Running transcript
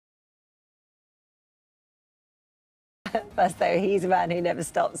First, though, he's a man who never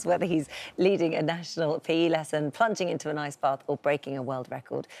stops, whether he's leading a national PE lesson, plunging into an ice bath or breaking a world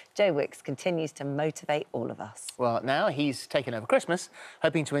record. Joe Wicks continues to motivate all of us. Well, now he's taken over Christmas,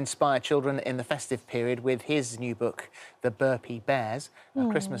 hoping to inspire children in the festive period with his new book, The Burpee Bears, a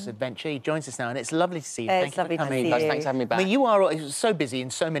Christmas adventure. He joins us now, and it's lovely to see you. Thank you for coming. Thanks for having me back. I mean, you are so busy in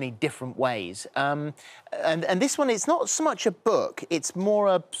so many different ways. And this one, it's not so much a book, it's more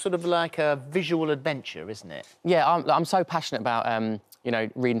a sort of like a visual adventure, isn't it? Yeah, I'm so passionate about, you know,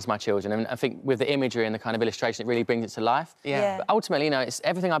 reading to my children. And I think with the imagery and the kind of illustration, it really brings it to life. Yeah. But ultimately, you know, it's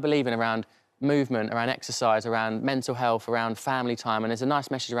everything I believe in around movement, around exercise, around mental health, around family time, and there's a nice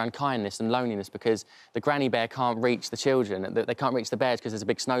message around kindness and loneliness because the granny bear can't reach the children, they can't reach the bears because there's a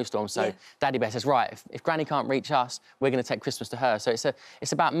big snowstorm, so Daddy Bear says, right, if Granny can't reach us, we're going to take Christmas to her. So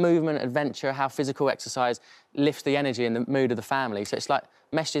it's about movement, adventure, how physical exercise lifts the energy and the mood of the family, so it's like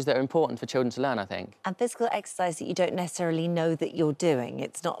messages that are important for children to learn, I think. And physical exercise that you don't necessarily know that you're doing.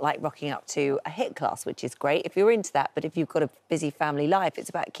 It's not like rocking up to a HIIT class, which is great if you're into that, but if you've got a busy family life, it's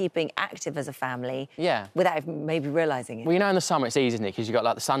about keeping active as a family without maybe realising it. Well, you know, in the summer it's easy, isn't it, because you've got,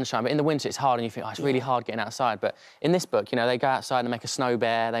 like, the sunshine, but in the winter it's hard and you think, oh, it's really hard getting outside. But in this book, you know, they go outside and make a snow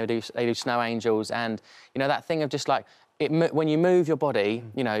bear, they do snow angels, and, you know, that thing of just, like, when you move your body,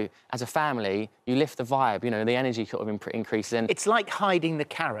 you know, as a family, you lift the vibe, you know, the energy sort of increases. And it's like hiding the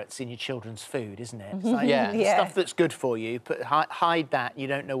carrots in your children's food, isn't it? It's like Yeah. stuff that's good for you, hide that, you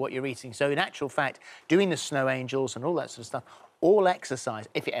don't know what you're eating. So in actual fact, doing the snow angels and all that sort of stuff, all exercise,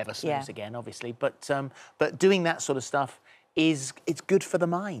 if it ever snows again, obviously, but doing that sort of stuff it's good for the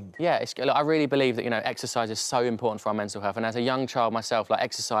mind. Yeah, look, I really believe that, you know, exercise is so important for our mental health. And as a young child myself, like,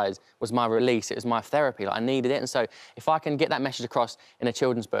 exercise was my release, it was my therapy, like, I needed it. And so if I can get that message across in a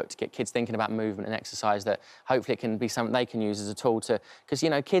children's book to get kids thinking about movement and exercise, that hopefully it can be something they can use as a tool to... Because, you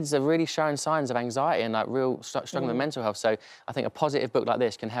know, kids are really showing signs of anxiety and, like, real struggling with mental health. So I think a positive book like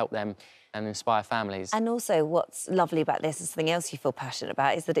this can help them and inspire families. And also what's lovely about this, is something else you feel passionate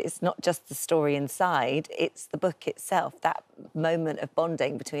about, is that it's not just the story inside, it's the book itself, that moment of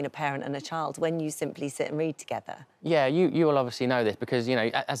bonding between a parent and a child when you simply sit and read together. Yeah, you will obviously know this because, you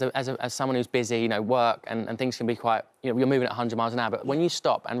know, as someone who's busy, you know, work and things can be quite... You know, you're moving at 100 miles an hour, but when you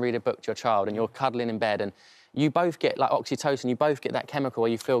stop and read a book to your child and you're cuddling in bed and you both get, like, oxytocin, you both get that chemical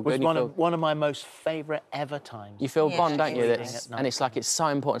where you feel good. It was one of my most favourite ever times. You feel bond, don't you? And it's like, it's so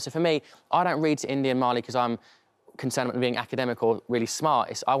important. So for me, I don't read to Indy and Marley because I'm concerned about them being academic or really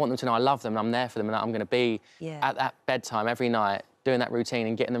smart. I want them to know I love them and I'm there for them and that I'm going to be at that bedtime every night doing that routine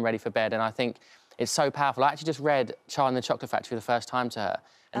and getting them ready for bed. And I think it's so powerful. I actually just read Charlie and the Chocolate Factory for the first time to her.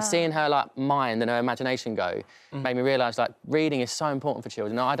 And seeing her, like, mind and her imagination go made me realise, like, reading is so important for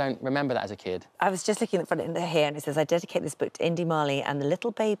children. I don't remember that as a kid. I was just looking at the front here and it says, I dedicate this book to Indy Marley and the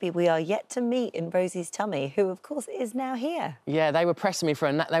little baby we are yet to meet in Rosie's tummy, who, of course, is now here. Yeah, they were pressing me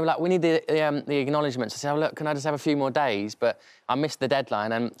for they were like, we need the acknowledgements. I said, oh, look, can I just have a few more days? But I missed the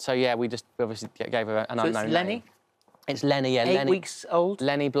deadline. And so, yeah, we just obviously gave her an unknown name. Lenny? It's Lenny, yeah. 8 weeks old?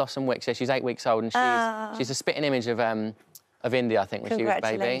 Lenny Blossom Wicks, yeah, she's 8 weeks old and she's a spitting image of India, I think, when she was a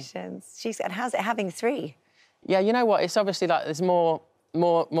baby. Congratulations. And how's it having 3? Yeah, you know what? It's obviously, like, there's more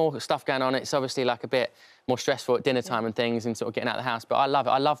stuff going on. It's obviously, like, a bit more stressful at dinner time and things and sort of getting out of the house. But I love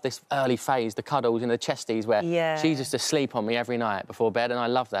it. I love this early phase, the cuddles and the chesties where she's just asleep on me every night before bed, and I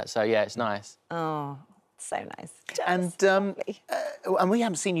love that. So, yeah, it's nice. Oh, so nice. And we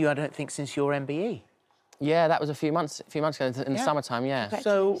haven't seen you, I don't think, since your MBE. Yeah, that was a few months ago in the summertime, yeah.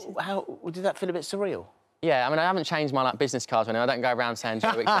 So did that feel a bit surreal? Yeah, I mean, I haven't changed my, like, business cards or anything. I don't go around saying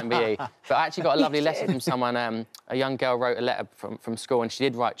Joe Wicks MBE. But I actually got a lovely letter from someone. A young girl wrote a letter from school and she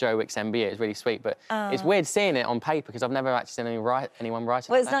did write Joe Wicks MBE. It was really sweet. But it's weird seeing it on paper because I've never actually seen anyone write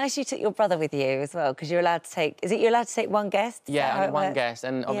it. Well, it's nice you took your brother with you as well because you're allowed to take... Is it you're allowed to take one guest? Yeah, only one guest.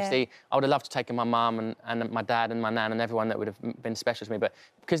 And obviously, I would have loved to take my mum and my dad and my nan and everyone that would have been special to me. But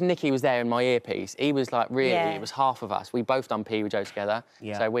because Nicky was there in my earpiece, he was, like, really... It was half of us. We both done PE with Joe together.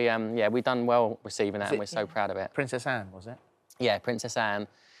 Yeah. So we done well receiving that and we're so proud of it. Princess Anne, was it? Yeah, Princess Anne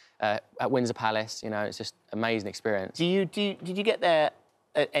at Windsor Palace. You know, it's just an amazing experience. Did you get there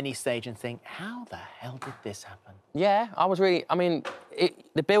at any stage and think, how the hell did this happen? Yeah, I was really... I mean,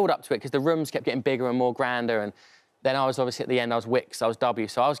 the build-up to it, because the rooms kept getting bigger and more grander, and then I was obviously at the end, I was Wicks, I was W,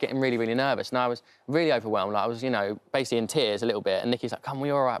 so I was getting really, really nervous, and I was really overwhelmed. Like, I was, you know, basically in tears a little bit, and Nicky's like, come,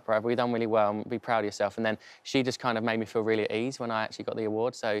 we're all right, bro, we've done really well, and be proud of yourself. And then she just kind of made me feel really at ease when I actually got the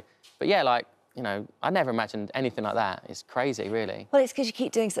award. So, but yeah, like, you know, I never imagined anything like that. It's crazy, really. Well, it's because you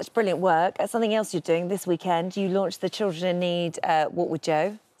keep doing such brilliant work. Something else you're doing this weekend, you launched the Children in Need Walk with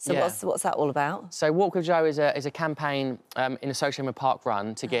Joe. So what's that all about? So Walk with Joe is a campaign in association with Park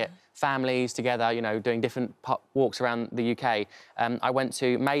Run to get families together, you know, doing different walks around the UK. I went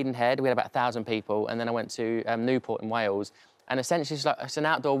to Maidenhead, we had about 1,000 people, and then I went to Newport in Wales. And essentially it's an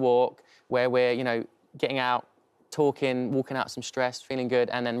outdoor walk where we're, you know, getting out, talking, walking out some stress, feeling good,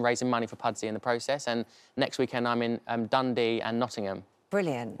 and then raising money for Pudsey in the process. And next weekend I'm in Dundee and Nottingham.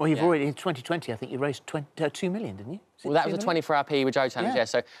 Brilliant. Well, you've already, in 2020, I think you raised 2 million, didn't you? Well, that was a 24-hour PE with Joe challenge, yeah.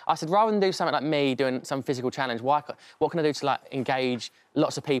 So I said, rather than do something like me doing some physical challenge, what can I do to, like, engage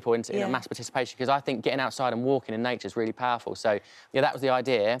lots of people in mass participation? Because I think getting outside and walking in nature is really powerful. So, yeah, that was the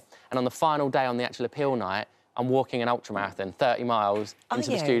idea. And on the final day, on the actual appeal night, I'm walking an ultramarathon, 30 miles,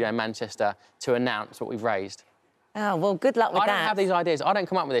 into the studio in Manchester to announce what we've raised. Oh, well, good luck with that. I don't have these ideas. I don't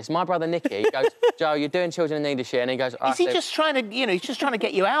come up with this. My brother Nicky goes, Joe, you're doing Children in Need this year. And he goes... Is he just trying to, you know, he's just trying to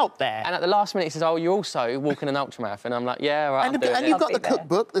get you out there? And at the last minute, he says, oh, you're also walking an ultramarathon. And I'm like, yeah, all right, and you've got the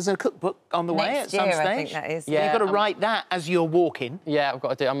cookbook. There's a cookbook on the way at some stage. I think that is. Yeah, you've got to write that as you're walking. Yeah, I've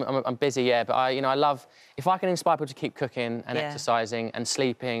got to do it. I'm busy, yeah. But, I love... If I can inspire people to keep cooking and exercising and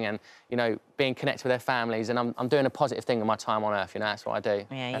sleeping and, you know, being connected with their families, and I'm doing a positive thing with my time on Earth, you know, that's what I do.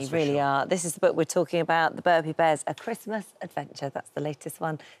 Yeah, you really are. This is the book we're talking about, The Burpee Bears, A Christmas Adventure. That's the latest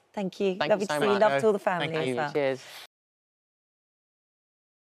one. Thank you. Thank you so much. Lovely to see you. Loved all the family Thank you. as well. Cheers.